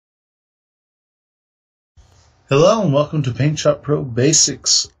Hello and welcome to PaintShop Pro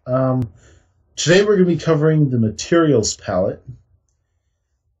Basics. Today we're going to be covering the materials palette.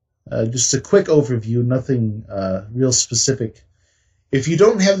 Just a quick overview, nothing real specific. If you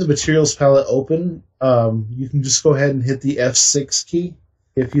don't have the materials palette open, you can just go ahead and hit the F6 key.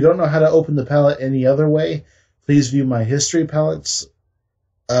 If you don't know how to open the palette any other way, please view my history palettes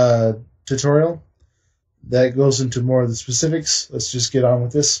tutorial. That goes into more of the specifics. Let's just get on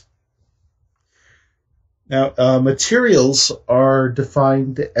with this. Now, materials are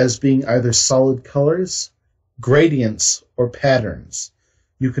defined as being either solid colors, gradients, or patterns.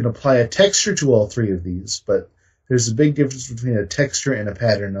 You can apply a texture to all three of these, but there's a big difference between a texture and a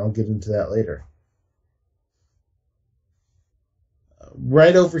pattern. I'll get into that later.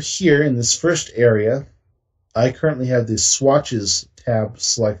 Right over here in this first area, I currently have the Swatches tab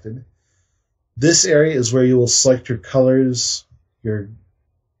selected. This area is where you will select your colors, your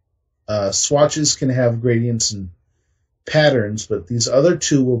swatches can have gradients and patterns, but these other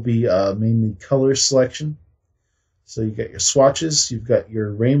two will be mainly color selection. So you've got your swatches, you've got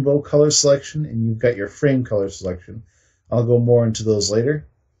your rainbow color selection, and you've got your frame color selection. I'll go more into those later.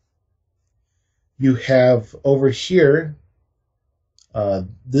 You have over here,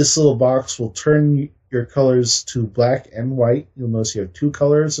 this little box will turn your colors to black and white. You'll notice you have two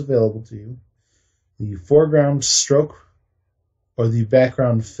colors available to you: the foreground stroke or the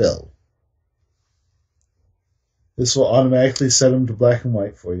background fill. This will automatically set them to black and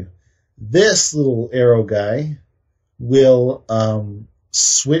white for you. This little arrow guy will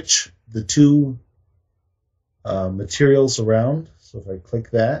switch the two materials around. So if I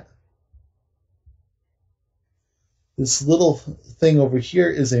click that, this little thing over here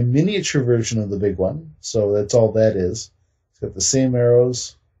is a miniature version of the big one. So that's all that is. It's got the same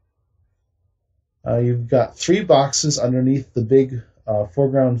arrows. You've got three boxes underneath the big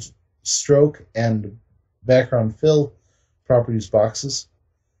foreground stroke and background fill properties boxes.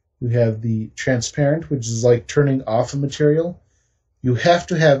 You have the transparent, which is like turning off a material. You have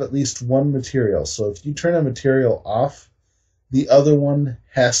to have at least one material. So if you turn a material off, the other one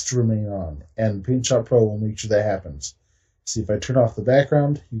has to remain on. And PaintShop Pro will make sure that happens. See, if I turn off the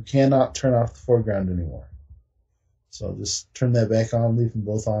background, you cannot turn off the foreground anymore. So just turn that back on, leave them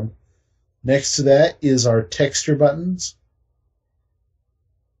both on. Next to that is our texture buttons.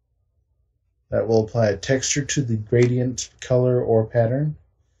 That will apply a texture to the gradient, color, or pattern.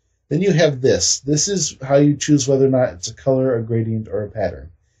 Then you have this. This is how you choose whether or not it's a color, a gradient, or a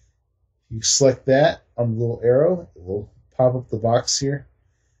pattern. You select that on the little arrow. It will pop up the box here.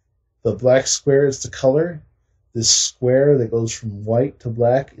 The black square is the color. This square that goes from white to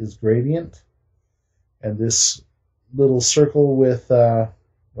black is gradient. And this little circle with a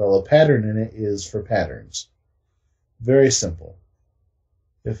pattern in it is for patterns. Very simple.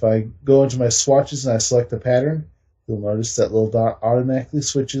 If I go into my swatches and I select a pattern, you'll notice that little dot automatically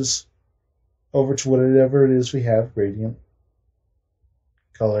switches over to whatever it is we have: gradient,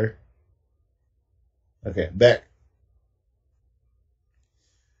 color. Okay, back.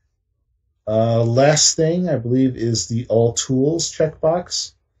 Last thing, I believe, is the All Tools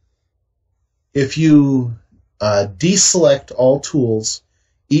checkbox. If you deselect All Tools,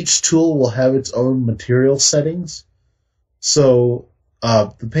 each tool will have its own material settings. So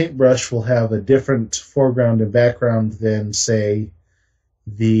the paintbrush will have a different foreground and background than, say,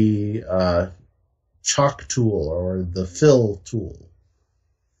 the chalk tool or the fill tool.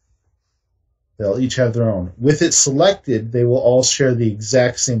 They'll each have their own. With it selected, they will all share the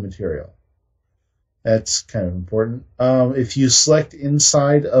exact same material. That's kind of important. If you select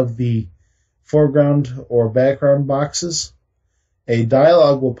inside of the foreground or background boxes, a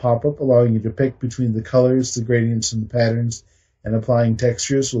dialog will pop up allowing you to pick between the colors, the gradients, and the patterns, and applying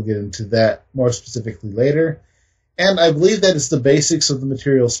textures. We'll get into that more specifically later. And I believe that is the basics of the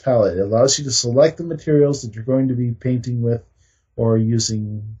materials palette. It allows you to select the materials that you're going to be painting with or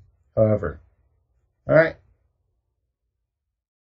using however. All right,